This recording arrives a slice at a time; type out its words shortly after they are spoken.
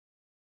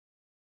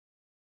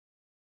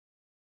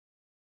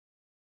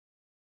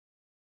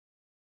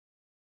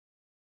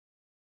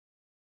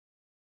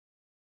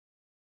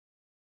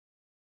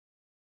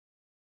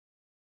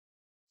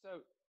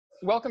So,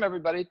 welcome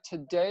everybody.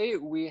 Today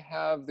we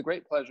have the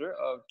great pleasure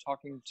of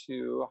talking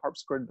to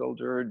harpsichord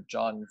builder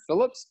John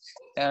Phillips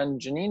and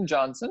Janine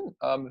Johnson,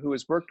 who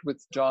has worked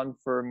with John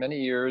for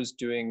many years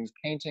doing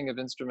painting of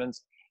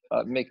instruments,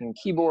 making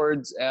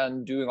keyboards,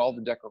 and doing all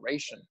the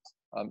decoration,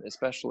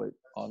 especially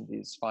on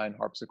these fine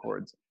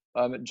harpsichords.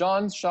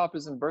 John's shop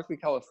is in Berkeley,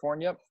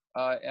 California,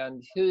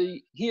 and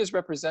he is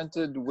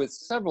represented with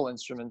several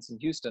instruments in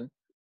Houston.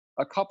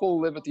 A couple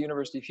live at the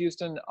University of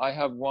Houston. I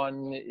have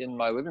one in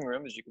my living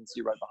room, as you can see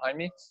right behind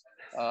me.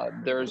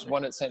 There's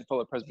one at St.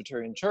 Philip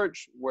Presbyterian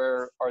Church,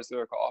 where Ars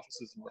Lyrica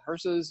offices and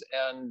rehearses.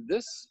 And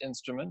this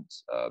instrument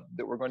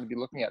that we're going to be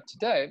looking at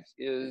today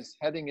is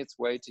heading its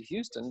way to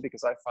Houston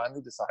because I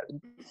finally decided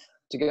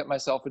to get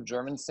myself a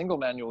German single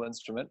manual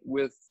instrument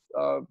with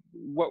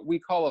what we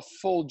call a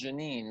full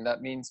Janine.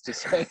 That means to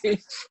say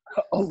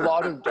a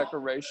lot of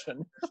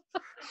decoration.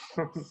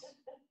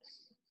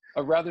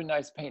 A rather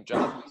nice paint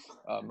job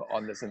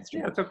on this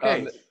instrument. Yeah, it's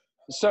okay.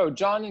 So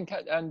John and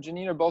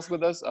Janine are both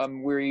with us.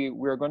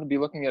 We're going to be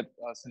looking at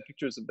some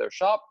pictures of their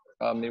shop,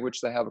 in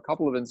which they have a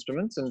couple of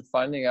instruments, and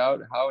finding out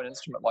how an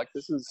instrument like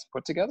this is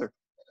put together.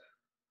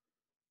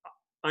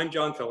 I'm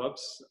John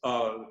Phillips.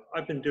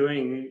 I've been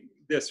doing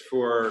this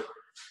for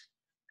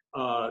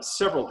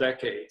several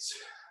decades.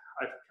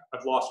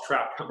 I've lost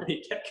track how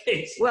many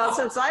decades. Well,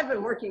 since I've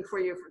been working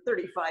for you for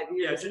 35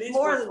 years, yeah, Janine's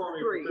more worked than for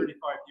me 3. for 35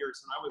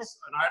 years,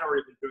 and I'd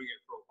already been doing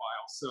it for a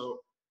while. So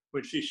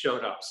when she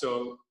showed up,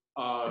 so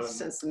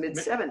since the mid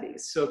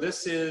 70s. So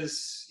this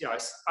is, yeah,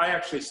 I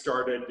actually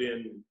started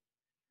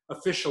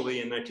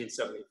officially in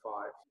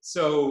 1975.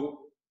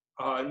 So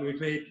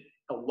we've made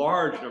a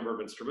large number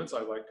of instruments.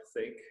 I like to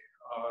think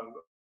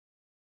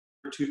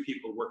 2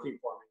 people working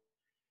for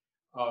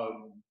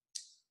me,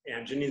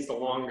 and Janine's the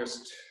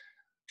longest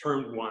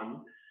termed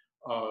one.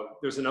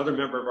 There's another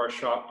member of our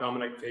shop,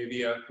 Dominic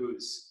Favia,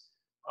 who's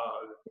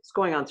it's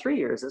going on 3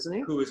 years, isn't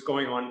he? Who is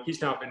going on?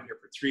 He's now been here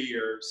for 3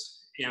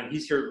 years, and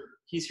he's here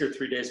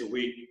 3 days a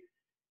week.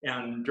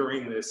 And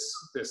during this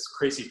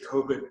crazy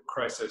COVID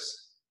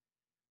crisis,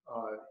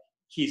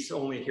 he's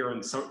only here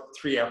in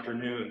 3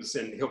 afternoons,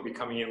 and he'll be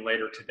coming in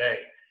later today.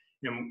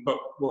 But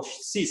we'll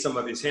see some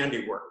of his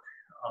handiwork.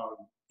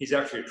 He's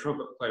actually a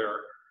trumpet player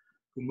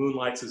who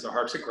moonlights as a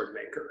harpsichord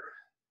maker.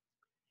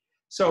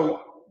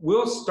 So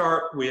we'll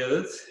start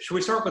with, should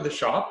we start with the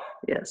shop?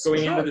 Yes.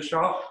 Going into the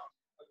shop?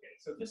 Okay,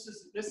 so this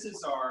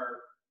is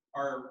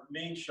our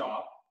main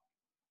shop,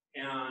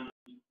 and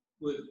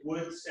with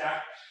wood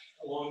stacked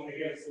along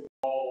against the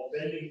wall,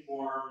 bending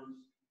forms,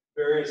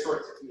 various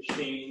sorts of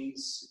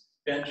machines,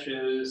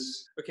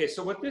 benches. Okay,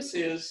 so what this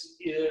is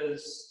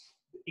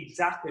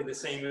exactly the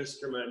same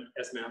instrument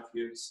as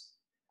Matthew's.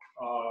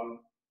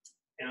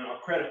 And I'll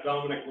credit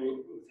Dominic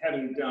with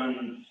having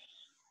done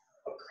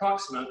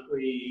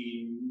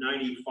approximately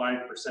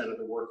 95% of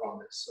the work on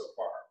this so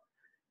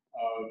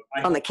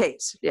far. On the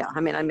case, yeah. I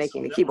mean, I'm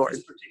making the keyboard.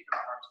 This particular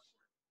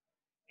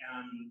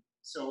harpsichord. And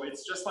so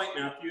it's just like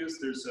Matthew's.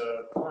 There's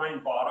a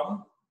pine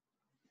bottom.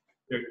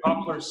 There are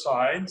poplar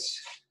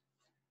sides.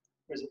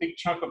 There's a big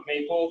chunk of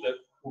maple that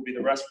will be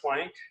the rest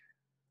plank.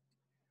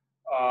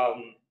 A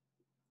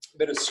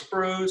bit of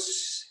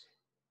spruce.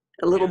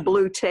 A little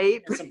blue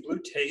tape. And some blue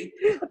tape.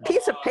 A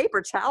piece of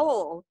paper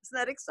towel. Isn't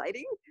that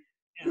exciting?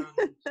 And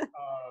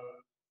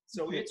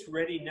so it's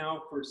ready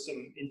now for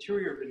some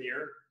interior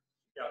veneer.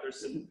 Yeah, there's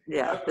some.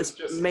 Yeah, this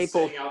just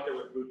maple. Sitting out there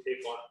with blue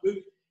tape on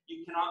it.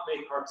 You cannot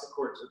make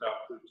harpsichords without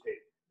blue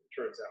tape,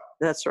 it turns out.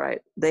 That's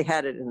right. They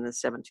had it in the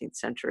 17th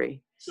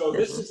century. So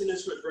this is an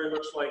instrument very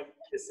much like,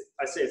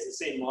 I say it's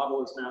the same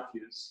model as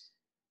Matthew's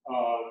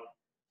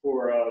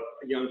for a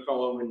young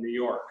fellow in New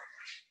York.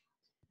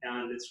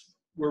 And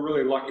we're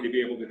really lucky to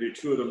be able to do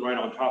 2 of them right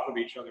on top of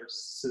each other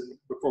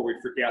before we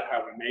forget how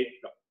to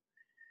make them.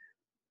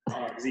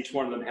 Because each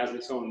one of them has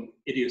its own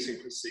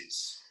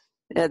idiosyncrasies.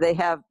 Yeah, they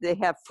have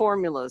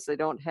formulas. They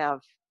don't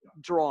have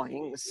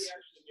drawings. We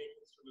actually make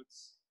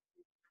instruments.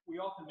 We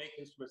often make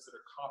instruments that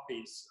are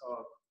copies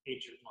of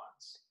ancient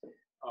ones.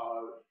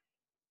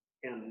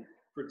 And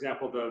for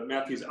example, the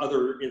Matthew's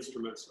other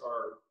instruments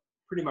are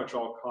pretty much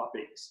all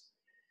copies.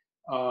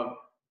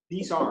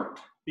 These aren't.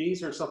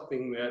 These are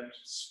something that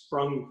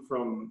sprung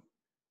from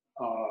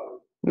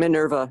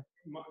Minerva.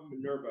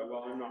 Minerva.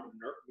 Well, I'm not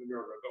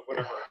Minerva, but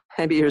whatever.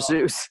 Maybe you're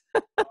Zeus.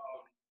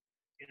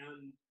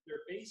 And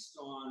they're based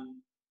on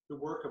the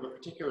work of a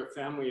particular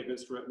family of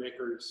instrument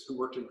makers who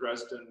worked in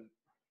Dresden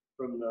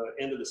from the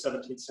end of the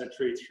 17th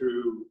century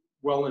through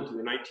well into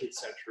the 19th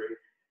century.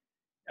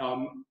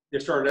 They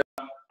started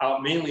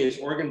out mainly as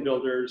organ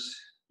builders,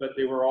 but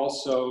they were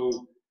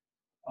also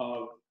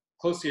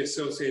closely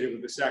associated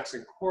with the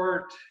Saxon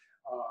court.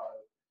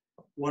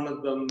 One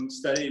of them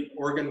studied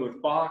organ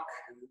with Bach.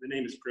 The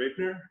name is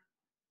Grabner.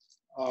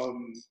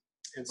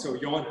 And so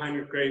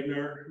Johann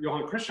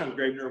Christian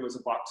Grabner was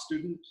a Bach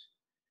student.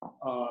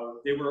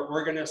 They were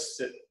organists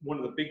at one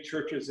of the big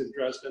churches in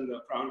Dresden, the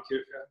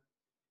Frauenkirche.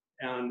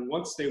 And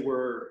once they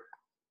were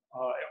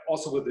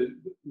also with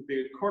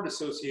the court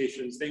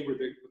associations, they were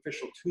the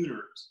official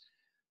tuners.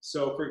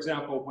 So, for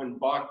example, when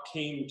Bach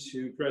came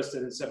to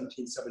Dresden in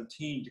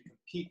 1717 to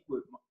compete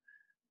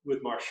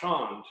with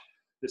Marchand,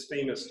 this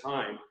famous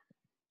time,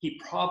 he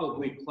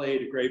probably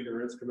played a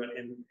Grabner instrument,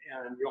 and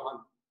Johann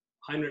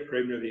Heinrich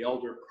Grabner the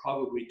Elder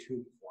probably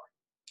tuned for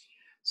him.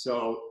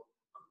 So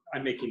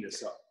I'm making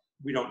this up.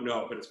 We don't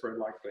know, but it's very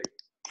likely.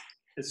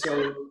 And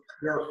so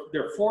there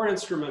are 4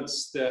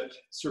 instruments that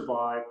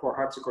survive, 4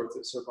 harpsichords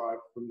that survive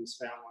from this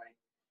family.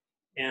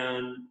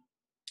 And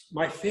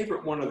my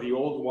favorite one of the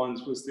old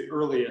ones was the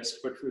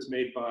earliest, which was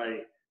made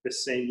by the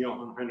same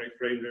Johann Heinrich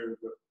Grabner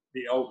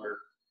the Elder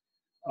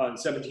in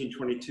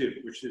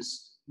 1722, which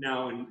is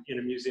now in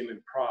a museum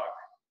in Prague.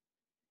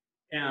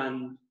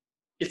 And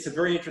it's a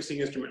very interesting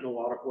instrument in a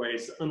lot of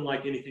ways,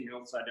 unlike anything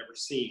else I'd ever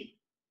seen.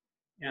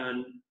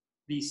 And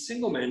these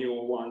single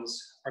manual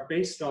ones are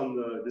based on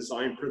the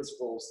design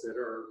principles that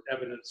are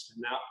evidenced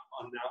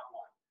on that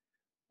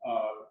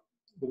one.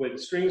 The way the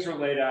strings are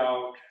laid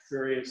out,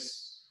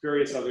 various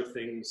other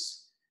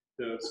things,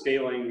 the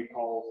scaling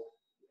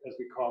as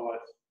we call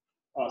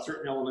it,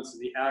 certain elements of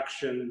the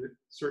action,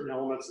 certain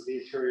elements of the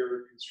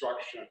interior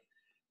construction,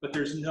 but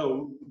there's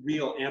no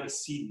real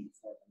antecedent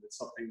for them. It's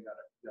something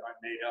that I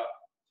made up.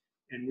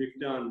 And we've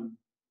done,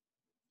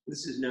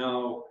 this is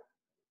now,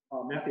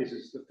 Matthew's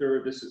is the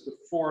 3rd, this is the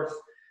 4th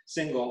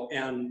single,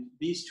 and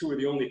these 2 are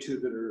the only 2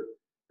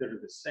 that are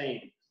the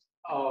same.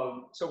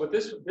 So with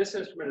this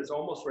instrument is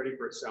almost ready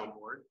for a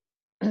soundboard.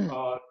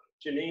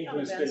 Janine,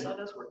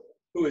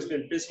 who has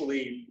been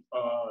busily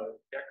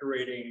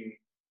decorating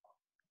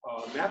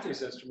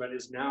Matthew's instrument,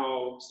 is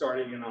now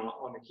starting in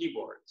on the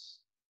keyboards,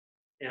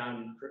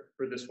 and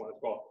for this one as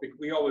well.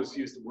 We always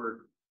use the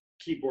word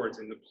keyboards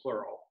in the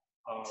plural.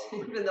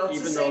 Even though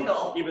it's a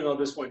single. Even though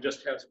this one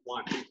just has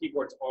 1. The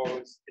keyboards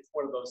always, it's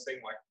one of those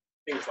things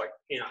like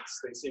pants.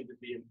 They seem to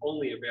be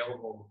only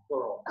available in the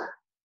plural.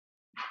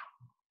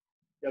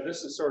 Yeah,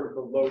 this is sort of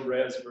the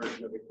low-res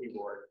version of the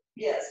keyboard.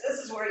 Yes, this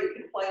is where you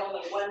can play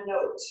only 1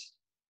 note.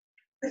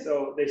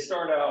 So they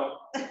start out.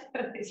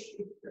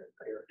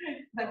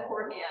 My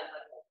poor hand.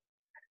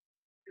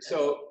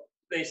 So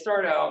they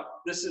start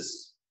out, this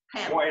is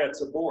Panel. why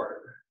it's a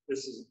board.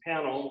 This is a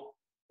panel,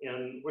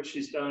 and what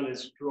she's done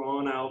is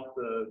drawn out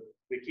the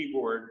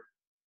keyboard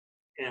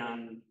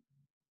and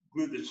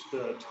glued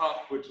the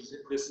top,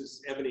 this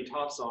is ebony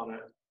tops on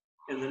it.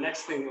 And the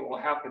next thing that will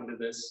happen to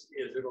this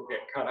is it'll get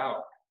cut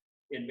out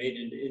and made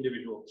into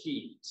individual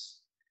keys.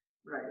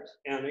 Right.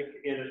 And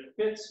it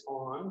fits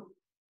on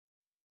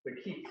the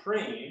key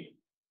frame,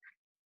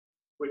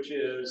 which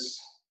is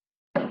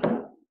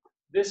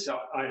this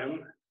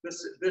item.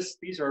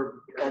 These are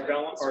our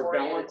balance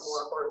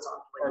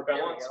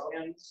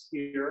pins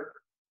here.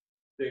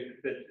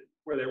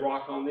 Where they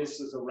rock on. This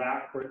is a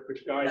rack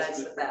which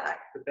guides the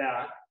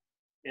back.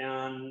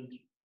 And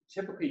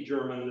typically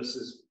German, this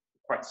is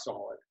quite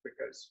solid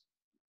because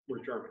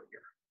we're German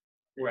here.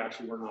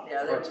 We're not.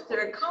 Yeah,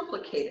 they're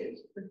complicated.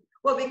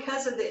 Well,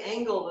 because of the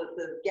angle that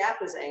the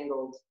gap is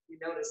angled, you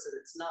notice that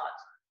it's not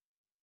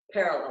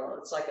parallel.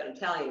 It's like an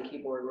Italian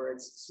keyboard where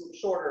it's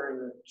shorter in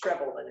the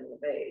treble than in the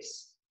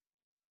bass.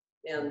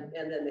 And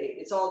then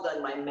it's all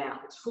done by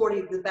math. It's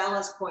 40. The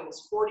balance point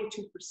is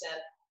 42%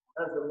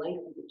 of the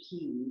length of the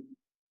key.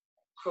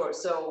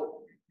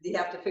 So you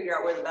have to figure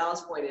out where the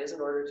balance point is in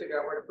order to figure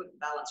out where to put the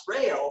balance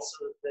rail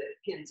so that the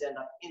pins end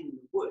up in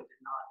the wood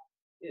and not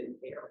in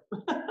air.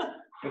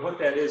 And what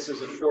that is a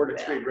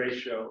 4-to-3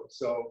 ratio.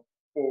 So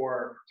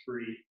 4,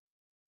 3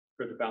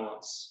 for the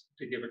balance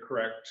to give a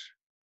correct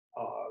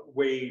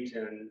weight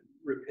and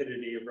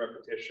rapidity of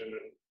repetition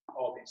and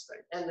all these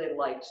things. And they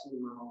liked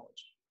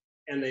numerology.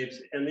 And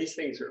these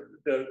things are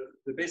the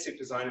basic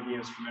design of the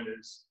instrument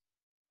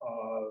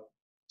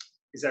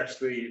is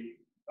actually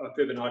a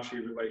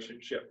Fibonacci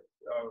relationship.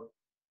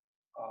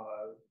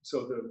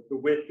 So the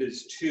width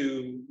is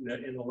 2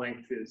 and the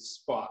length is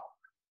spot.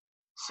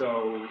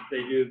 So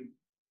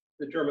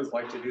the Germans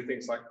like to do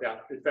things like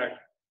that. In fact,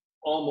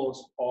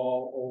 almost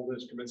all old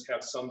instruments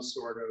have some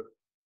sort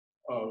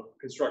of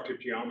constructive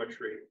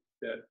geometry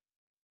that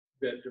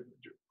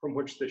from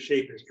which the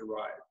shape is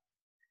derived.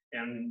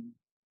 And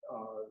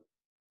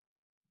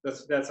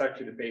that's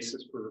actually the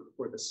basis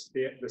for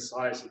the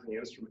size of the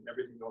instrument.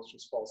 Everything else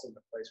just falls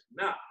into place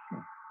from that.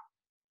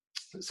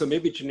 So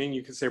maybe Janine,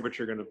 you can say what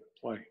you're going to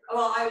play.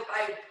 Well,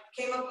 I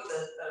came up with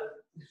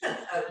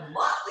a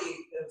motley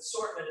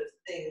assortment of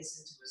things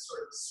into a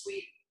sort of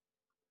suite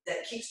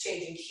that keeps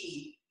changing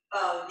key.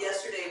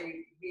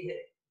 Yesterday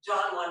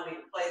John wanted me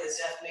to play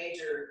this F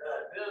major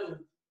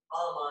boom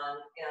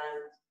Allemande,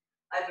 and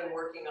I've been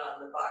working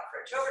on the Bach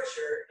French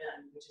Overture,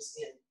 which is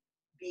in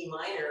B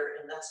minor,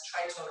 and that's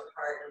tritone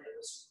part, and it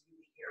was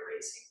really hair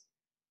raising.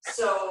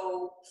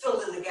 So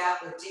filled in the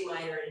gap with D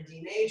minor and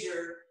D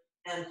major,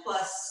 and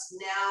plus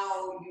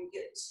now you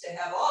get to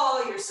have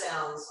all your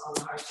sounds on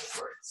the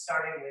harpsichord,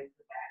 starting with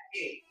the back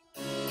 8.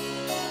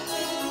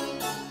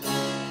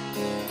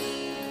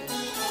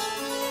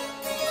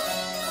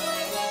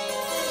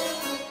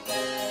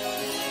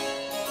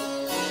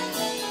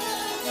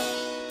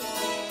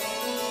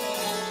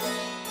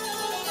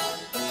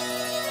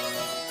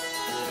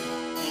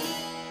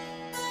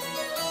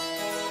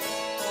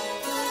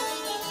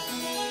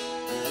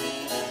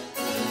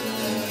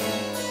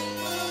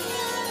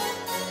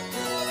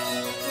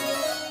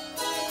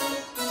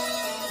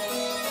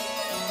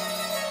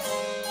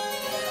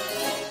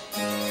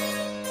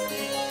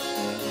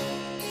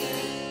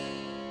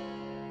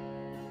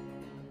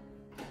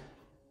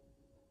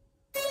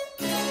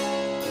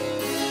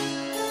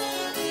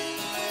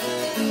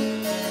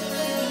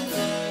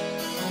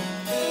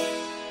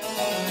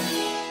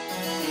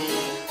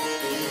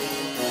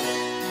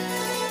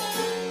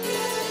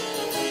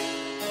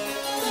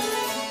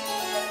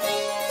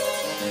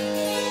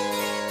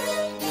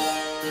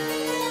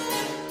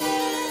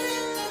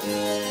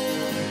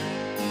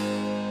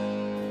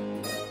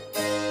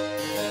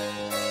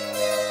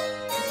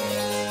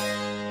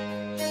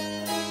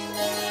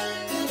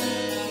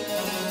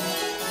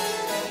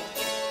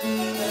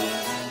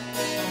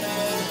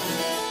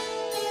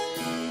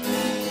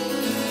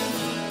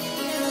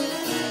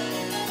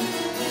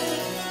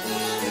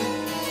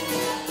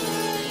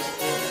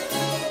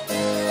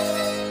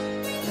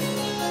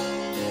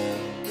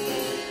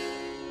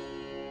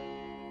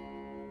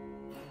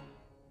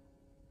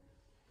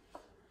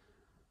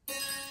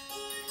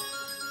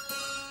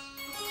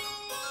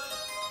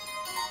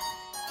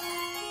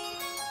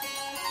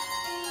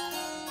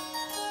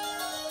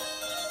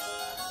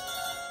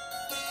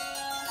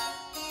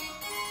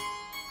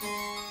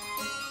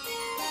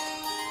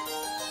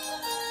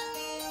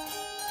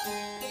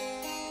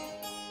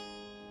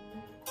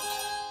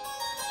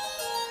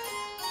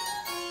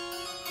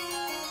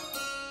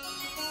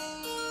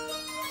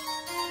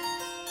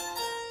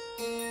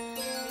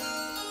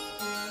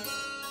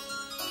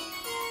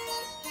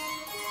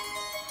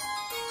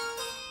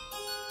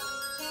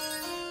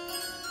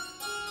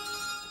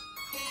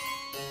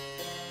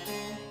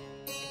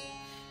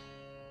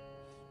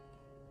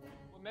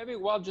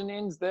 maybe while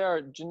Janine's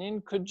there,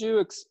 Janine, could you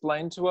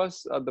explain to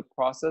us the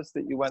process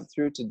that you went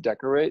through to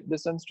decorate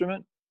this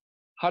instrument?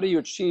 How do you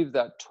achieve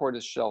that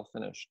tortoiseshell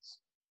finish?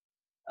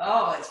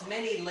 Oh, it's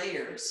many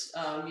layers.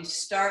 You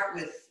start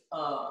with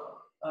a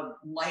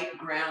light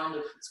ground,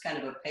 it's kind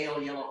of a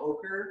pale yellow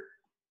ochre,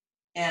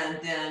 and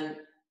then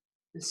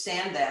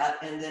sand that,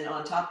 and then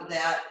on top of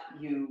that,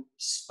 you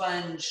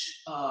sponge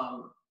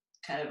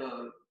kind of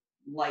a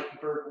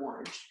light burnt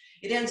orange.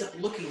 It ends up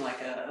looking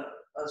like a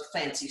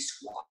fancy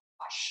squash.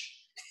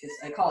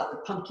 I call it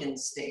the pumpkin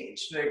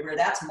stage, where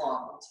that's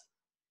modeled.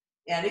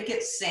 And it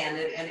gets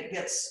sanded, and it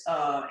gets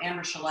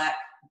amber shellac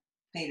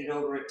painted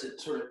over it to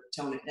sort of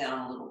tone it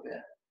down a little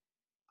bit.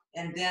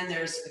 And then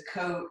there's a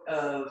coat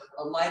of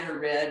a lighter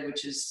red,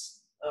 which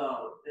is,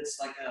 it's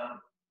like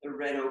a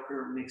red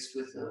ochre mixed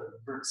with a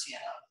burnt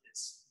sienna.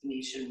 It's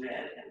Venetian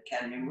red and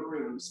cadmium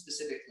maroon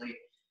specifically.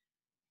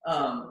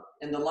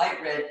 And the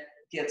light red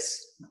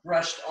gets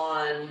brushed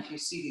on. You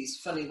see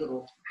these funny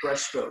little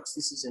brush strokes.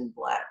 This is in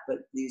black, but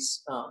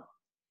these,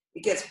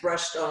 it gets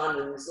brushed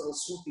on, and these little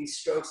swoopy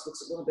strokes.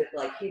 Looks a little bit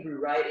like Hebrew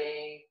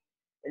writing.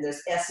 And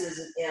there's S's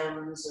and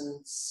M's and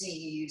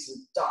C's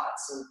and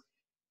dots.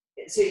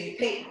 And so you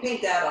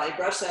paint that on, you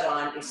brush that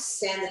on, you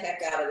sand the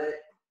heck out of it.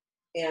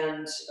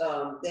 And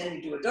then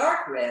you do a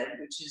dark red,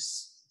 which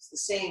is the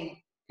same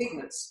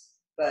pigments,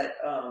 but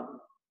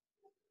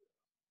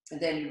and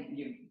then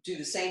you do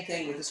the same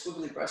thing with the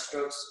squiggly brush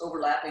strokes,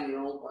 overlapping the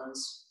old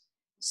ones.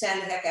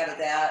 Sand the heck out of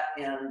that,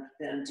 and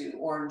then do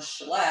orange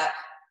shellac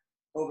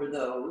over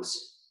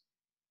those.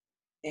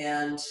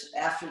 And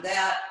after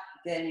that,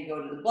 then you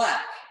go to the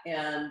black.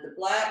 And the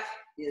black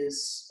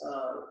is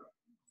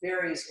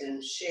varies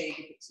in shade.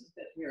 You can see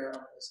that here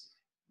on this.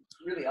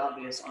 It's really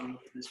obvious on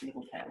this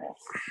middle panel,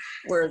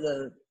 where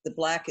the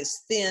black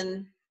is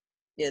thin.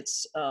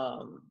 It's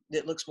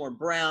it looks more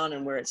brown,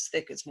 and where it's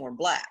thick, it's more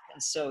black.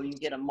 And so you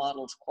get a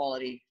mottled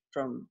quality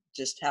from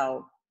just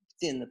how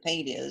thin the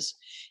paint is.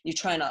 You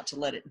try not to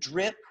let it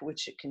drip,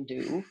 which it can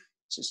do,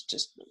 which is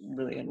just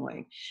really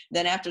annoying.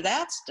 Then after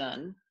that's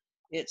done,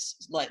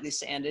 it's lightly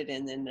sanded,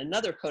 and then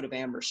another coat of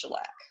amber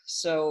shellac.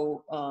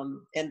 So,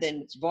 and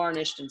then it's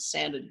varnished and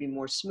sanded to be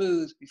more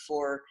smooth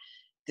before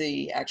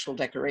the actual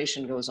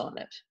decoration goes on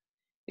it.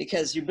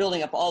 Because you're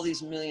building up all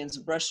these millions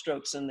of brush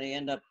strokes, and they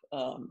end up,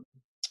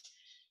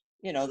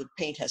 you know, the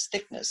paint has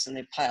thickness and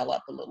they pile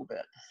up a little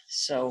bit.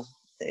 So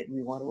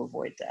we want to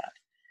avoid that.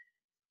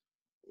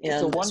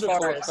 It's a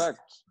wonderful effect.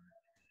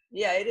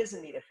 Yeah, it is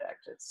a neat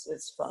effect.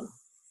 It's fun.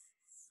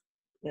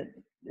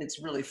 It's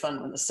really fun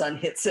when the sun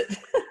hits it.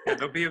 Yeah,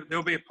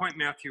 there'll be a point,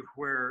 Matthew,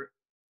 where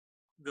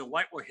the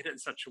light will hit it in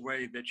such a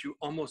way that you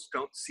almost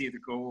don't see the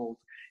gold,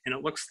 and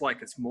it looks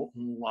like it's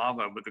molten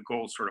lava with the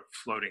gold sort of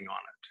floating on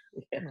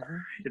it. Yeah.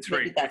 It's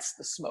Maybe very. that's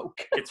the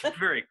smoke. It's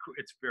very cool.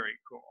 It's very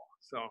cool.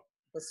 So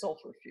The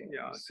sulfur fumes.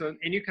 yeah. So,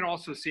 and you can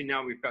also see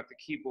now we've got the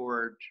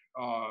keyboard.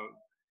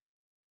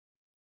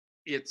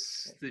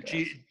 It's the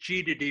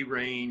G to D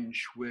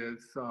range with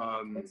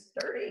It's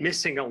dirty.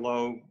 missing a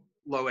low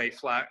A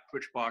flat,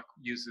 which Bach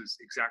uses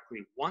exactly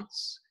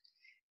once,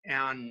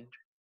 and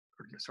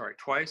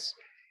twice,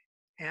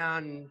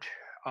 and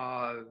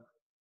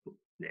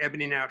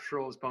ebony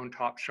naturals, bone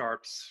top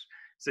sharps.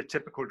 It's a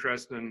typical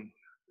Dresden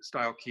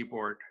style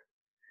keyboard,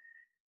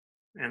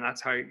 and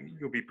that's how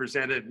you'll be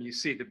presented. And you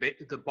see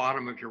the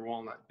bottom of your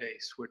walnut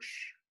base, which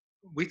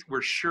we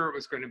were sure it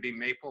was going to be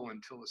maple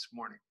until this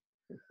morning.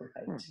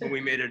 Right. But we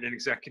made it an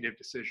executive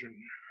decision.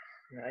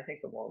 Yeah, I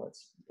think the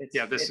walnuts. It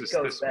this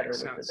goes better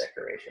makes with the sense.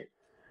 decoration.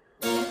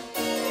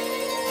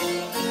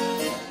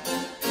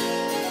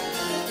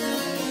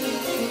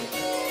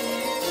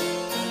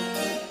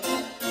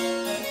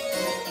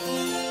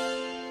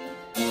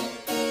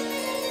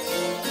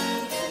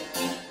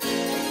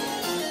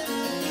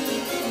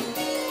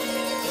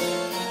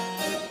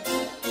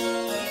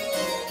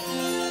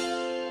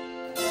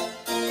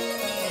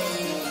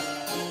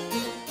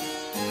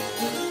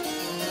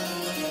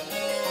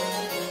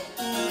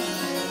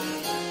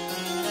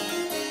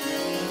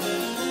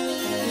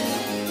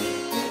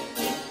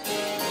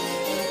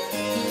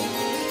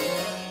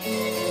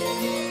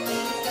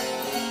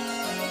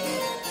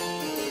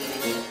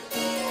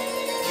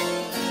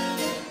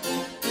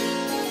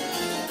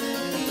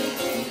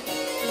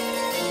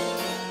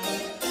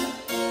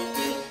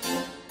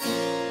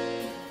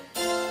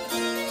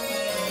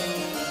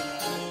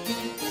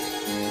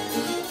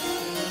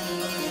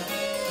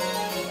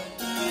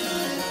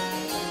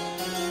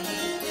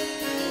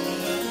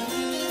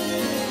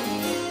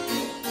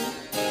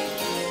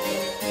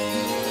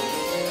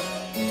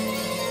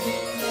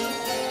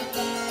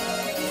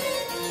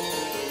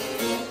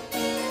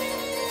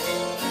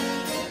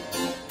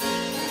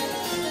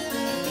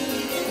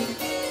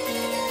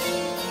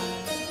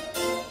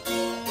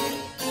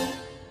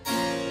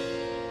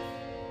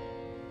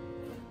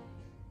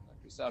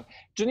 Sound.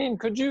 Janine,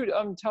 could you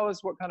tell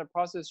us what kind of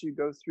process you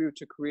go through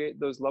to create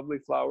those lovely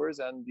flowers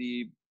and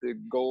the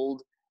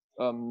gold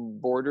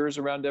borders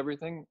around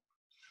everything,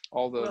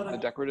 all the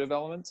decorative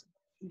elements?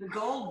 The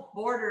gold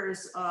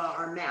borders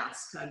are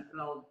masked.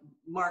 I'll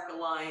mark a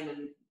line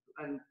and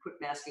and put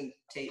masking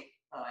tape,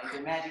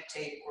 either magic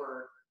tape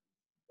or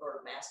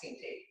masking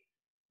tape,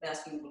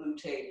 masking blue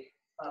tape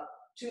up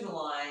to the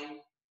line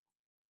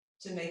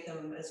to make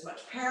them as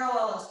much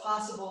parallel as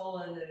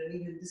possible and at an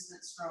even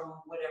distance from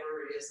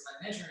whatever it is that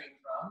I'm measuring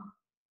from.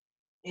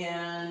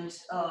 And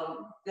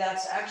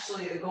that's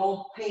actually a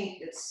gold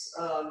paint. It's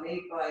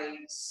made by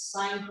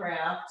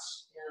Signcraft,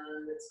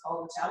 and it's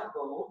called metallic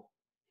gold.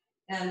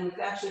 And we've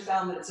actually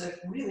found that it's a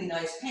really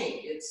nice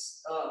paint.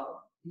 It's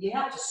you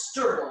have to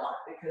stir it a lot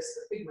because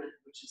the pigment,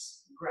 which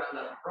is ground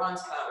up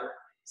bronze powder,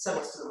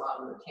 settles to the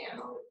bottom of the can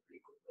on it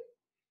pretty quickly.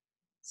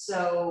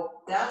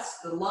 So that's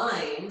the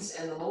lines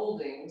and the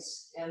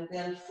moldings, and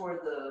then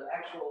for the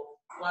actual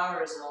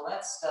flowers and all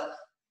that stuff.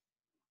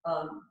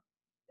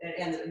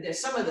 And there's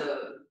some of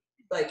the,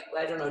 like,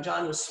 I don't know,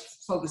 John was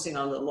focusing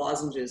on the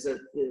lozenges, the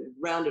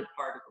rounded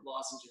part of the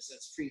lozenges,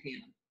 that's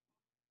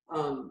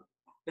freehand.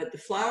 But the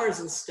flowers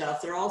and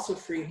stuff, they're also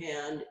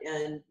freehand,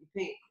 and you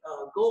paint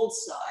gold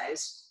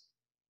size,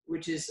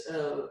 which is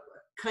a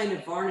kind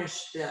of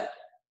varnish that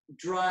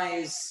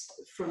dries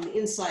from the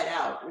inside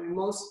out. I mean,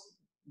 most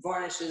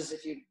varnishes,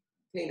 if you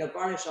paint a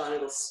varnish on,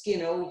 it'll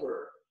skin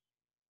over.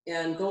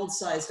 And gold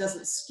size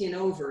doesn't skin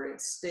over,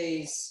 it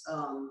stays,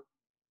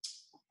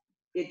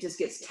 it just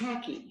gets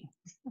tacky.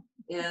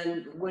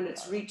 And when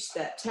it's reached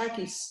that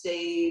tacky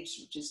stage,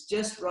 which is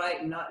just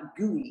right, not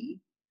gooey,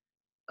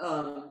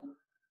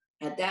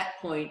 at that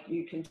point,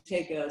 you can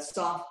take a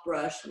soft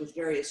brush with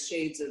various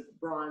shades of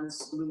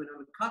bronze, aluminum,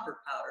 and copper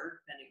powder,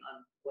 depending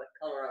on what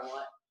color I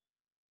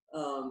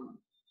want.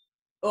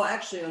 Oh,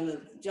 actually,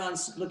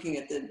 John's looking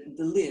at the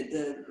lid.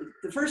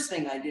 The first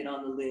thing I did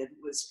on the lid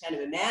was kind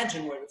of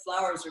imagine where the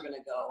flowers are going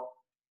to go,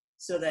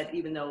 so that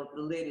even though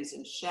the lid is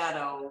in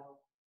shadow,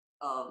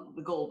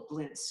 the gold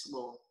glints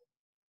will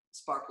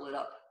sparkle it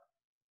up.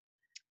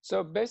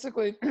 So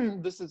basically,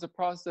 this is a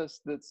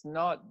process that's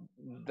not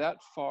that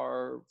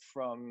far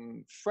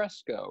from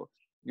fresco.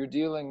 You're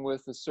dealing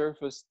with a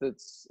surface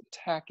that's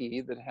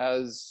tacky, that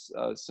has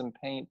some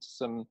paint,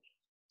 some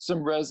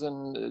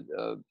resin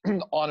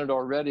on it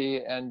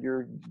already, and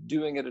you're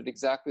doing it at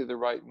exactly the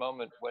right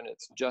moment when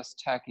it's just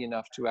tacky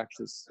enough to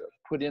actually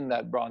put in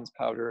that bronze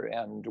powder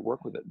and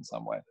work with it in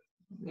some way.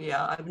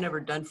 Yeah, I've never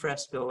done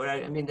fresco.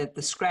 I mean,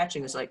 the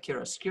scratching is like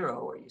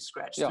chiaroscuro, where you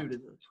scratch through to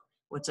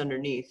what's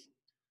underneath.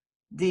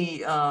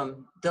 The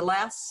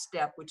last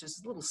step, which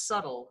is a little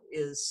subtle,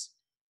 is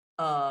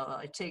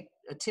I take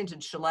a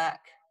tinted shellac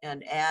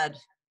and add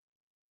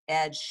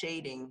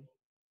shading.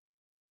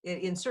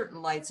 In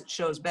certain lights, it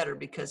shows better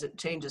because it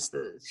changes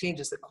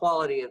the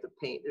quality of the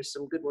paint. There's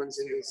some good ones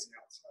in these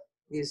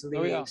leaves.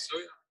 Oh, yeah.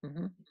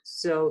 Mm-hmm.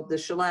 So the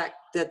shellac,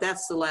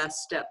 that's the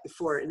last step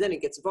before, and then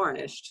it gets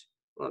varnished.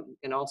 Well,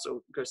 and also,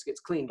 of course, gets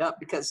cleaned up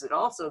because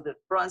the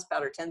bronze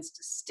powder tends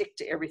to stick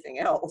to everything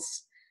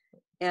else.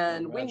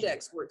 And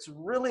Windex works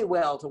really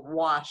well to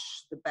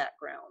wash the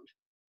background.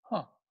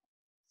 Huh.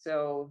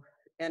 So,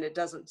 and it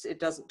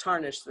doesn't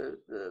tarnish the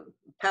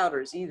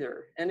powders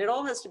either. And it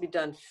all has to be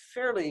done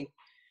fairly,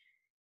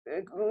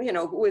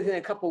 within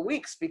a couple of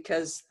weeks,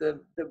 because the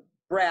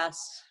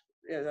brass,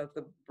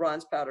 the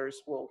bronze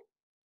powders will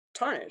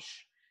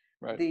tarnish.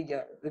 Right.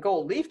 The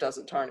gold leaf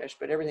doesn't tarnish,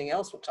 but everything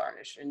else will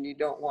tarnish, and you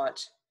don't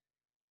want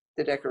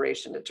the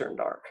decoration to turn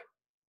dark.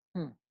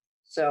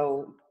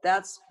 So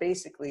that's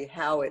basically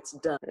how it's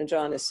done. And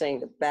John is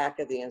saying the back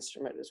of the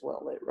instrument is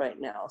well lit right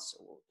now, so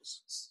we'll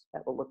just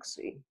have a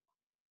look-see.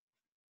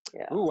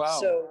 Yeah. Ooh, wow.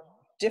 So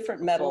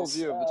different metals.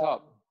 Full view of the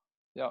top.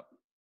 Yeah.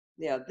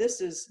 Yeah,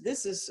 this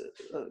is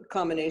a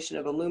combination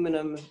of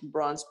aluminum,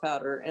 bronze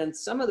powder, and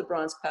some of the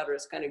bronze powder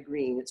is kind of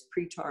green. It's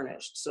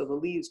pre-tarnished, so the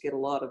leaves get a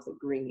lot of the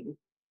green.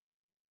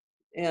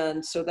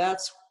 And so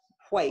that's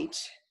white.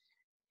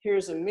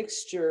 Here's a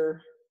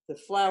mixture. The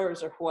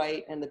flowers are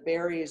white, and the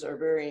berries are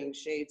varying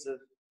shades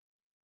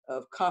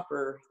of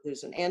copper.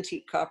 There's an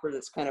antique copper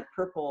that's kind of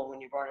purple.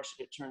 When you varnish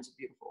it, it turns a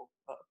beautiful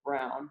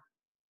brown.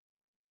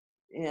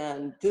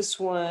 And this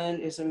one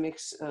is a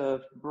mix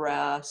of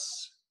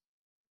brass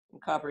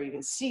and copper. You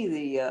can see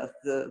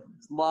the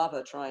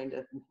lava trying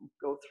to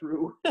go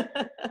through.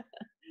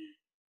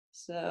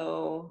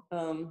 So,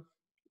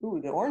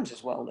 ooh, the orange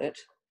is well lit.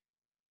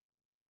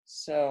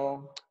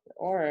 So the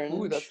orange.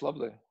 Ooh, that's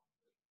lovely.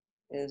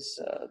 Is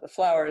the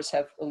flowers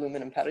have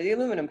aluminum powder. The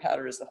aluminum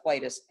powder is the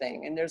whitest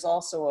thing. And there's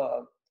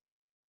also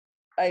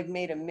I've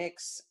made a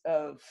mix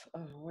of,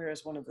 where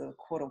is one of the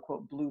quote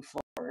unquote blue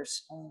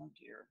flowers? Oh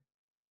dear,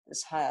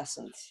 this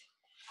hyacinth,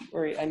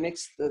 where I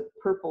mixed the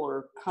purple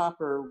or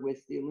copper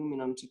with the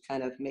aluminum to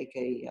kind of make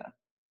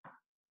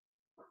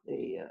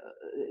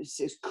it's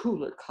a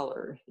cooler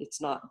color.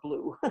 It's not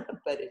blue,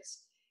 but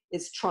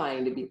it's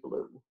trying to be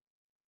blue.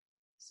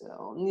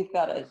 So you've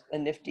got a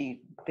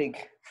nifty big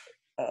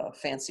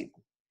fancy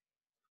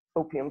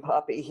opium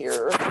poppy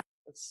here.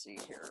 Let's see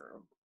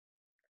here.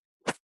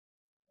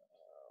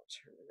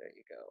 There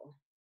you go.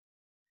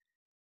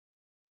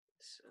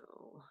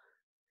 So,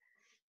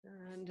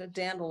 and a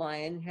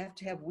dandelion, you have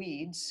to have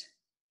weeds.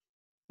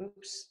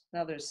 Oops,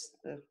 now there's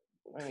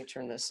let me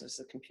turn this as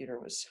the computer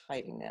was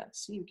hiding that.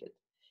 So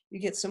you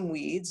get some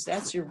weeds.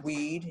 That's your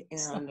weed.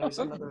 And there's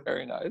another.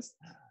 Very nice.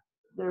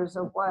 There's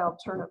a wild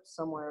turnip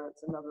somewhere.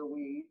 It's another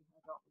weed. I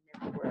don't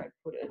remember where I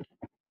put it.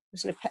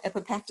 There's an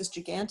Epipactis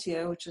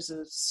gigantea, which is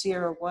a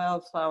Sierra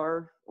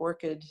wildflower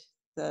orchid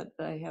that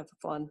I have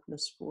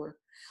fondness for.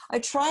 I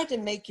tried to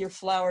make your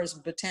flowers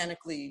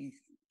botanically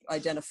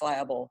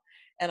identifiable,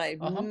 and I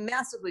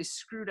massively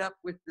screwed up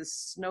with the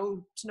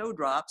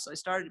snowdrops. I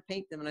started to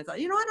paint them, and I thought,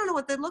 I don't know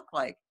what they look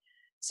like.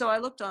 So I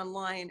looked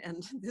online,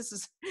 and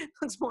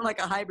looks more like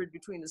a hybrid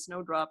between a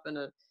snowdrop and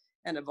a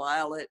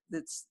violet.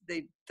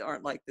 They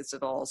aren't like this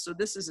at all. So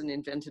this is an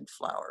invented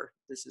flower.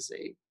 This is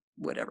a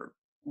whatever.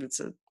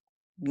 It's a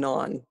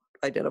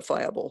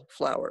non-identifiable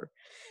flower,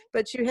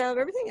 but you have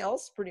everything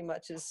else pretty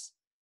much is.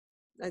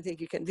 I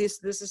think you can.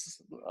 This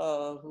is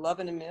Love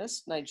in a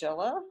Mist,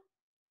 Nigella.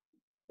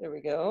 There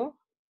we go.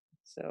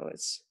 So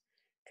it's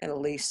kind of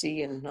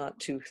lacy and not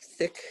too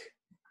thick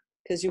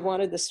because you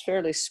wanted this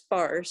fairly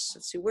sparse.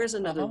 Let's see. Where's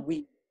another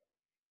weed?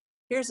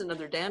 Here's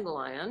another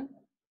dandelion.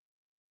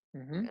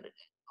 Got a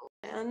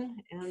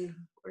dandelion, and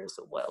where's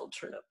the wild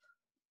turnip?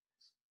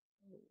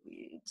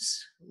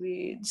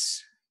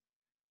 Weeds.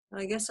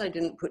 I guess I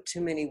didn't put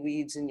too many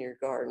weeds in your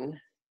garden,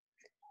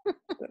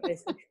 but I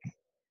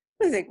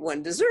think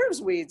one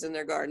deserves weeds in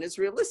their garden. It's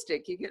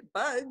realistic. You get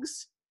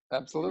bugs.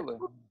 Absolutely.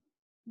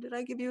 Did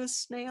I give you a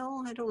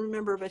snail? I don't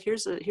remember, but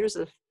here's a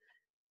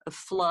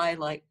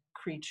fly-like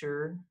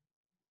creature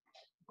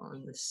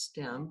on the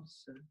stem.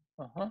 So,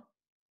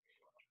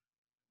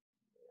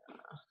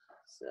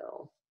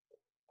 so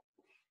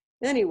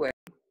anyway,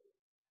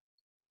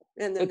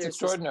 and then it's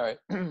extraordinary.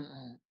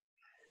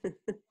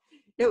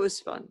 It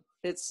was fun.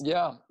 It's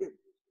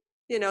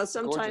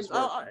sometimes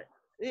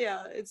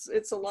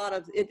it's a lot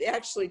of it.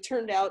 Actually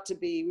turned out to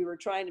be, we were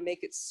trying to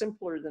make it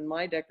simpler than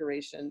my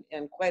decoration,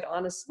 and quite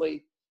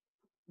honestly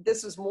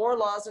this is more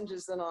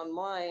lozenges than on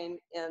mine,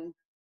 and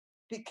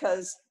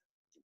because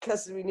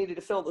we needed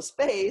to fill the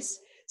space,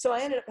 so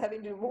I ended up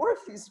having to do more of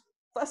these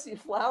fussy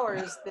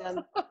flowers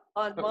than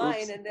on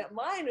mine. And that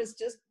mine was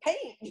just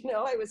paint.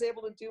 I was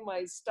able to do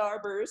my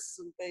starbursts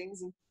and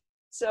things, and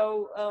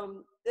so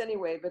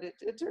anyway, but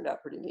it turned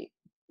out pretty neat.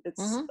 It's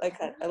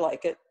I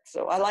like it.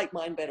 So I like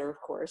mine better, of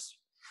course.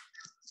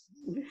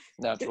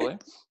 Naturally.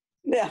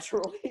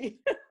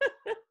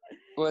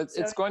 Well,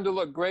 it's going to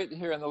look great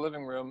here in the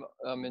living room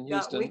in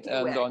Houston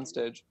and on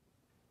stage.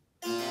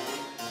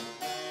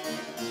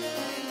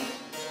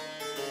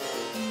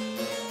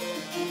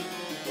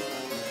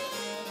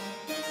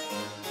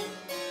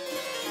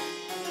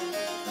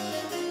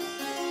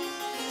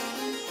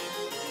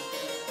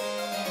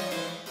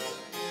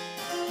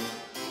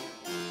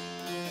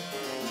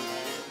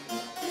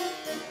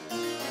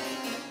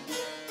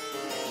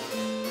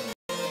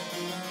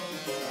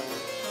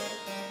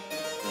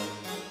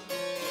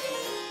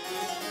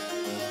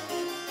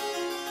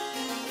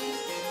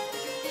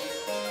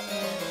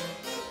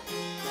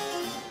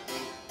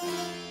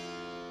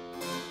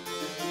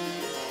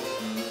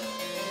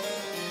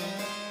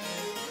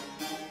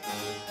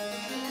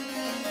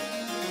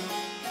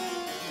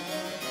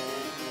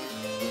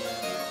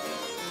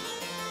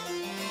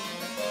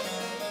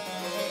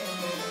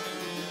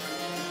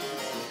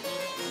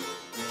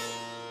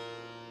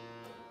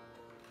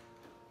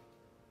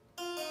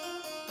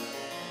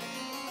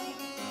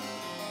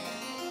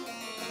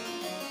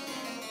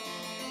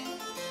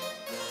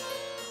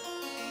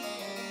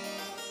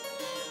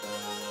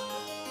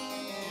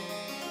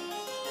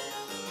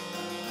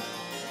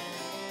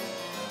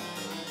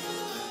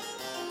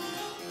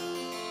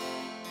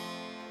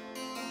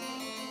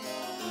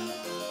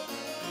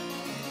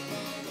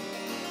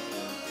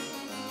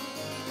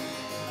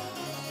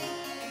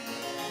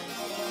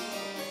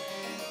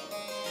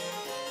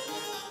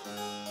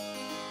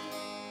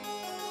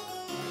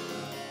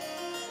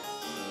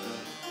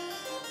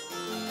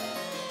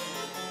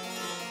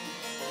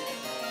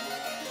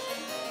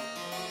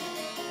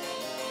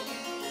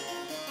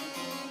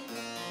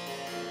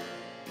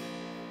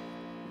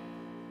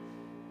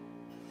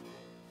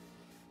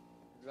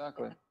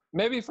 Exactly.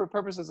 Maybe for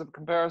purposes of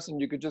comparison,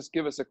 you could just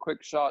give us a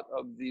quick shot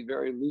of the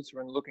very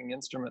Lutheran-looking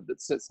instrument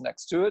that sits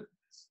next to it,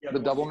 the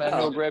double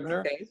manual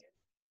Grebner,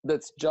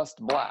 that's just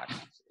black.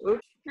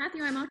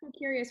 Matthew, I'm also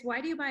curious, why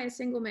do you buy a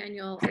single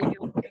manual and you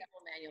don't buy a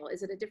double manual?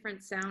 Is it a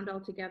different sound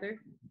altogether?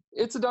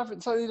 It's a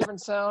slightly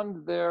different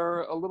sound.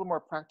 They're a little more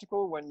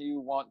practical when you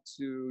want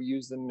to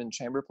use them in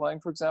chamber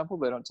playing, for example.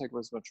 They don't take up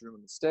as much room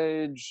on the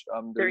stage.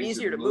 They're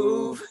easier to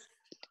move.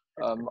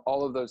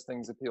 All of those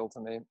things appeal to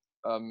me.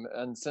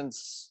 And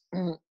since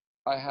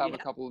I have a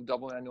couple of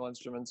double manual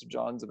instruments of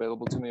John's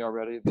available to me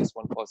already, this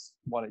one plus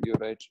one at U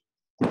of H,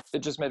 it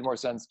just made more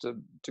sense to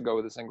go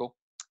with a single.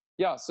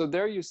 Yeah, so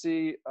there you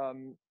see a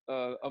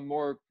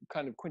more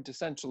kind of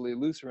quintessentially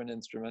Lutheran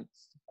instrument.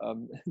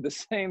 The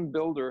same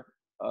builder,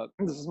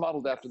 this is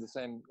modeled after the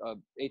same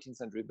 18th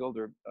century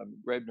builder,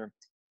 Grebner,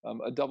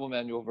 a double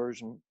manual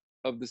version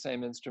of the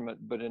same instrument,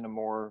 but in a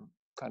more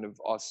kind of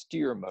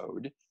austere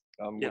mode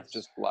with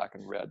just black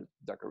and red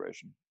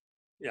decoration.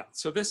 Yeah,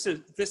 so this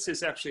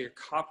is actually a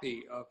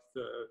copy of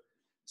the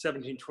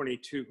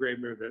 1722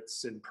 Grabner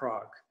that's in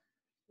Prague.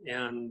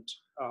 And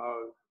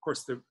of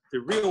course, the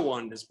real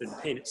one has been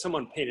painted.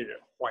 Someone painted it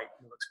white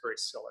and it looks very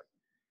silly.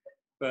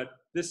 But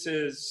this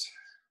is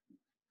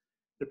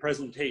the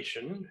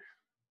presentation.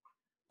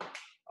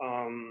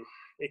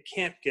 It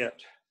can't get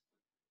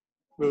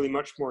really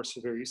much more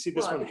severe. You see,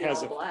 this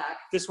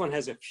one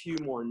has a few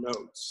more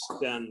notes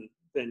than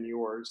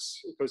yours.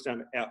 It goes down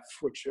to F,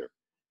 which are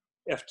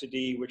F to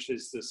D, which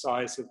is the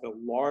size of the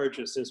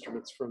largest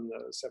instruments from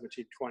the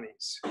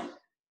 1720s.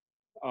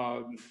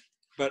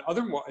 But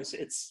otherwise,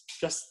 it's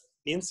just,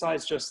 the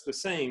inside's just the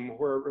same,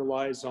 where it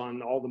relies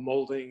on all the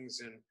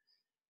moldings and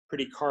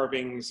pretty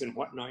carvings and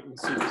whatnot. You can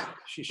see,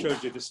 she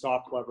showed you the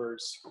stop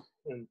levers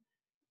and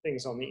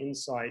things on the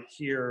inside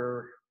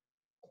here.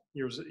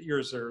 Yours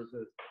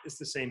is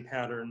the same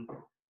pattern.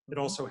 It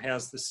also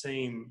has the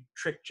same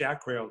trick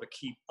jack rail to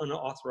keep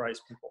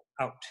unauthorized people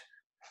out.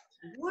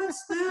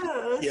 What's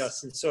this?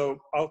 Yes, and so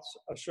I'll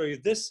show you.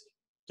 This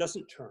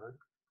doesn't turn;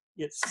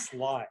 it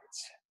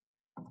slides,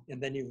 and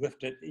then you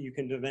lift it. You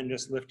can then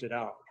just lift it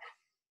out.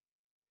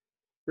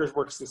 Yours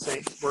works the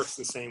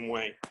same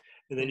way,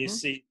 and then you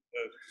see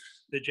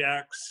the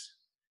jacks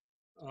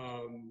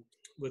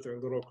with their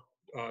little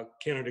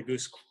Canada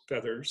Goose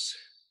feathers.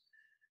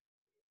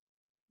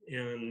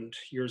 And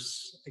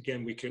yours,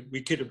 again, we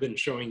could have been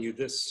showing you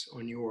this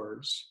on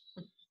yours.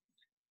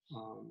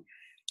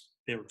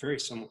 They were very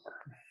similar.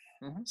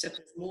 Except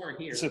there's more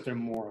here. Except there are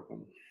more of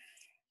them.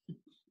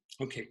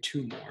 Okay,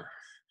 2 more.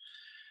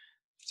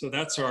 So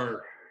that's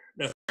our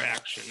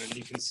action, and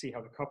you can see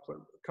how the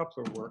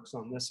coupler works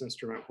on this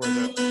instrument. So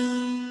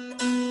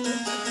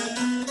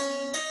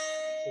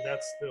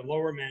that's the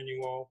lower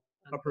manual,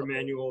 upper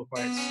manual.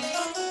 Then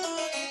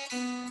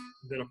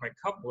if I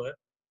couple it,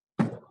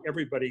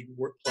 everybody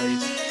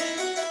plays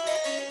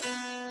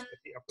at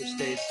the upper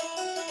stage.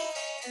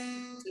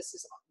 This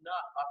is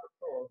not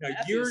apropos. Now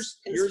yours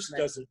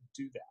doesn't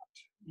do that.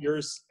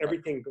 Yours,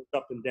 everything goes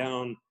up and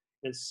down,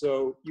 and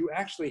so you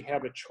actually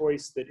have a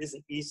choice that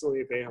isn't easily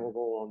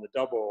available on the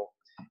double,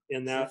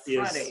 and that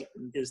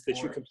is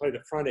that you can play the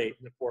front 8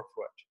 and the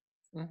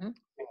 4-foot.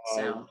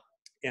 Sound.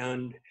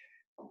 And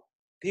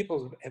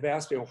people have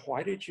asked me, well,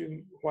 why did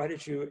you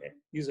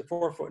use a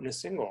 4-foot in a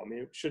single? I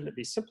mean, shouldn't it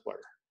be simpler?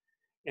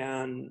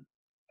 And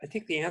I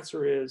think the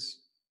answer is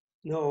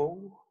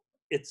no.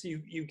 It's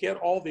you get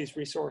all these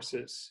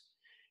resources,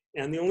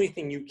 and the only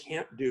thing you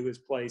can't do is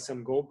play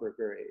some Goldberg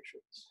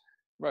variations.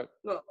 Right.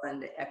 Well,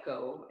 and the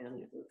echo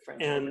and the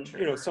French and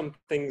overture. some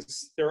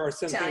things, there are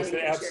some Italian things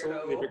that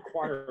absolutely concerto.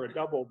 require a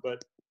double,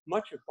 but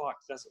much of Bach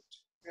doesn't.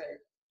 Right.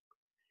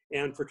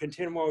 And for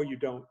continuo, you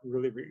don't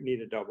really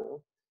need a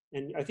double.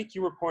 And I think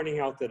you were pointing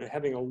out that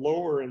having a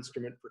lower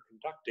instrument for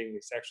conducting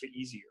is actually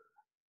easier.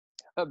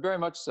 Very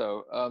much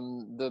so.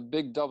 The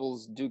big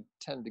doubles do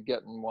tend to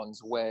get in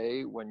one's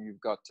way when you've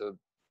got to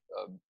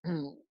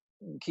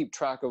keep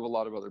track of a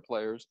lot of other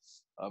players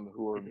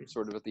who are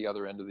sort of at the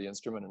other end of the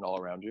instrument and all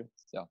around you.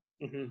 Yeah.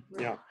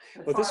 Yeah.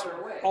 And Well, this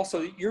farther away.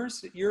 also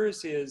yours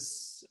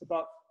is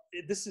about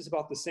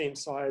the same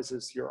size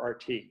as your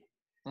RT,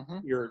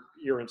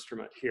 your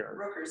instrument here.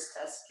 Rooker's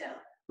test count.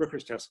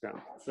 Rooker's test count.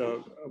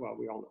 So, well,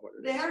 we all know what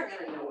it is. They are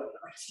going to know what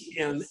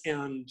RT is.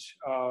 And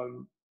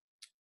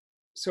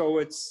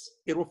so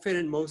it'll fit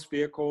in most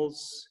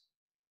vehicles.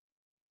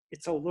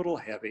 It's a little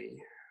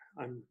heavy.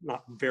 I'm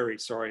not very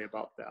sorry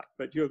about that,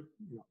 but you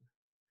know,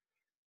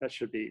 that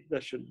shouldn't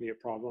be a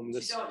problem.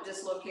 You don't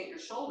dislocate your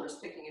shoulders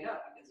picking it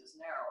up because it's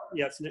narrower.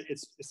 Yeah,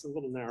 it's a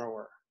little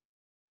narrower.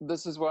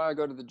 This is why I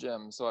go to the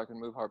gym, so I can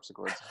move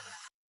harpsichords.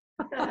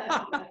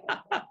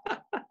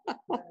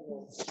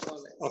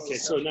 Okay,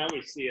 so now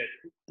we see it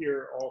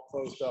here all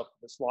closed up,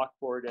 this lock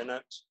board in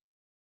it.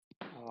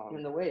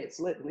 And the way it's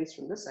lit, at least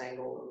from this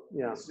angle,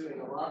 Yeah. it's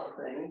doing a lot of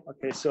things.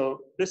 Okay, so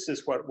this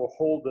is what will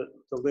hold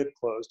the lid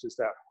closed, is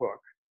that hook.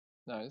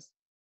 Nice.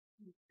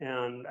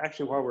 And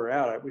actually, while we're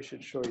at it, we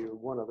should show you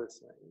one other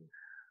thing.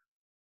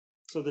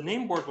 So the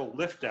name board will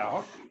lift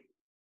out.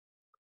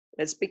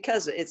 It's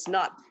because it's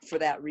not for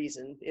that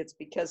reason. It's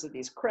because of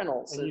these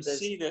crenels. And you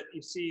see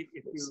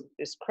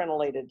this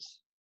crenellated.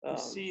 you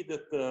see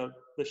that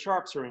the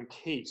sharps are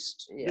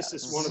encased. Yeah. This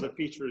is one of the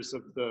features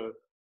of the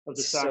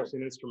So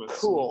Saxon instruments.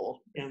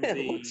 Cool. And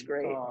It looks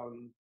great.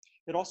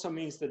 It also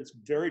means that it's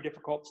very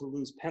difficult to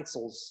lose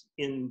pencils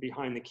in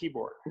behind the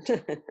keyboard.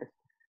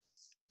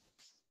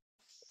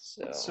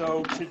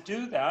 So to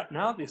do that,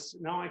 now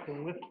I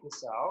can lift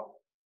this out.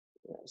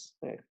 Yes,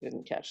 I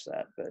didn't catch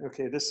that, but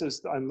Okay, this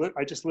is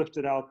I just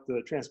lifted out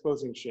the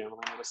transposing shim. I'm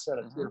going to set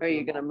it here. are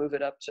you going to move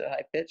it up to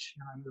high pitch?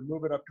 I'm going to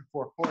move it up to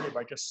 440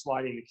 by just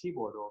sliding the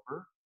keyboard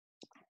over.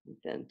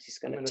 Then he's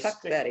I'm going going to to tuck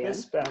stick that in.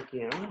 this back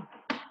in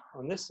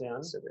on this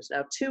end. So there's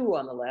now 2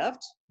 on the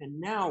left. And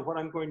now what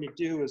I'm going to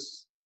do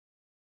is,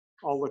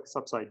 I'll look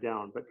upside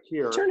down, but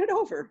here, Turn it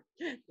over.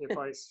 if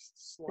I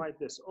slide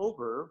this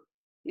over,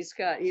 He's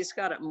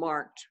got it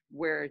marked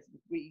where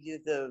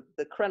the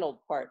crenelled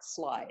part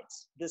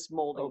slides. This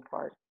molding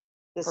part,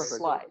 this perfect.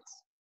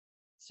 slides.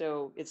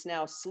 So it's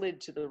now slid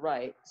to the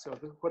right. so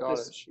Got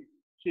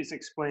she's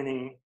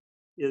explaining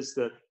is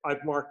that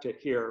I've marked it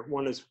here.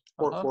 One is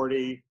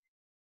 440,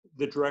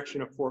 the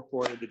direction of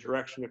 440, the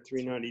direction of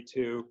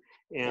 392,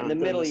 and the then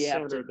middle the you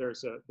have center, to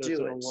there's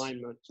an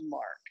alignment.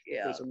 Mark.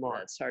 Yeah, There's a mark.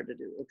 that's hard to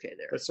do. Okay,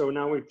 there. So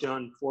now we've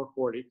done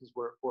 440 because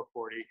we're at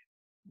 440.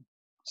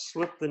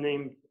 Slip the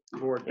name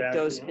board back. It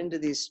goes in. into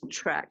these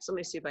tracks. Let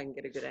me see if I can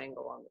get a good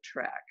angle on the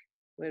track.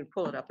 I'm going to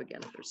pull it up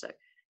again for a sec.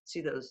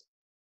 See those?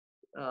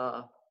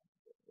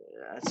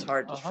 It's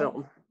hard to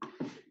film.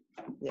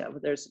 Yeah,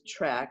 but there's a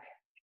track,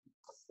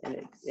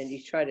 and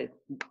you try to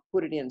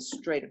put it in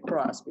straight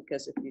across,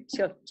 because if you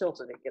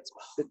tilt it, it gets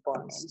big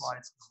bumps.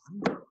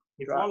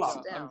 Drops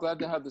down. I'm glad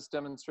to have this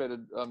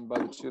demonstrated by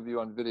the two of you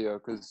on video,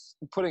 because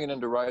putting it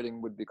into writing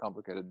would be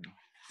complicated.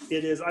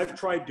 It is. I've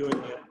tried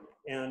doing it,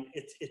 and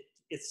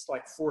it's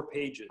like 4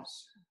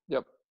 pages.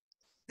 Yep.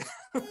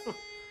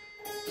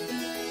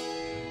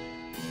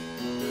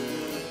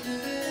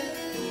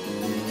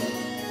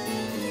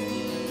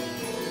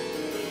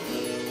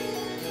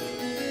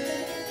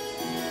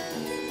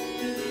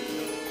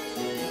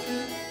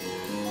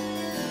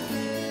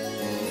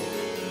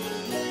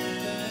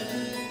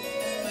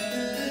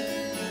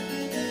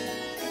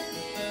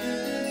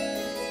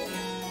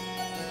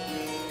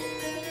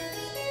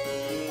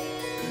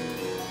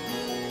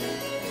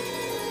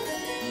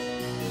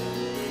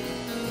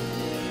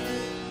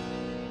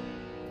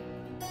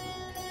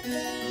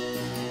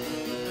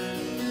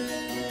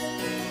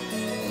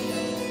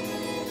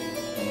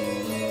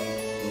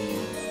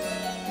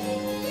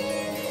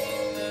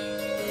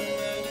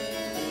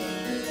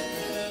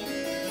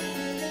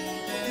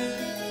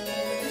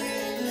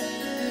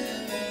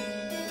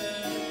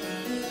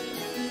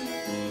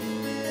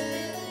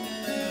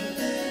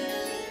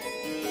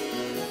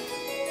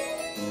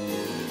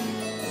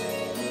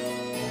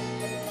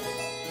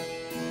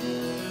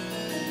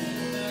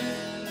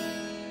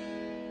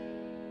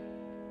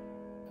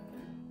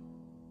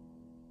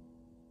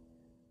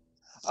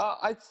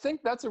 I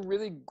think that's a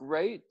really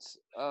great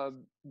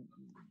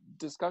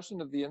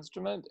discussion of the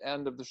instrument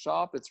and of the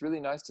shop. It's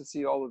really nice to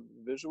see all of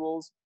the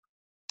visuals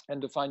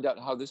and to find out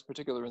how this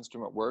particular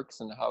instrument works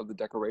and how the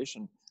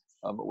decoration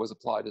was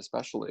applied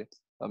especially.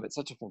 It's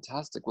such a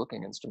fantastic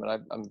looking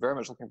instrument. I'm very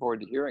much looking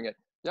forward to hearing it.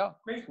 Yeah,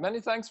 Great.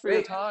 Many thanks for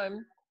your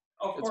time.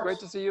 It's great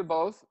to see you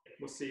both.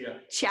 We'll see you.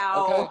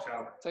 Ciao. Okay,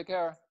 Ciao. take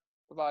care.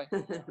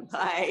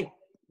 Bye-bye.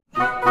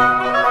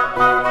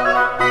 Bye.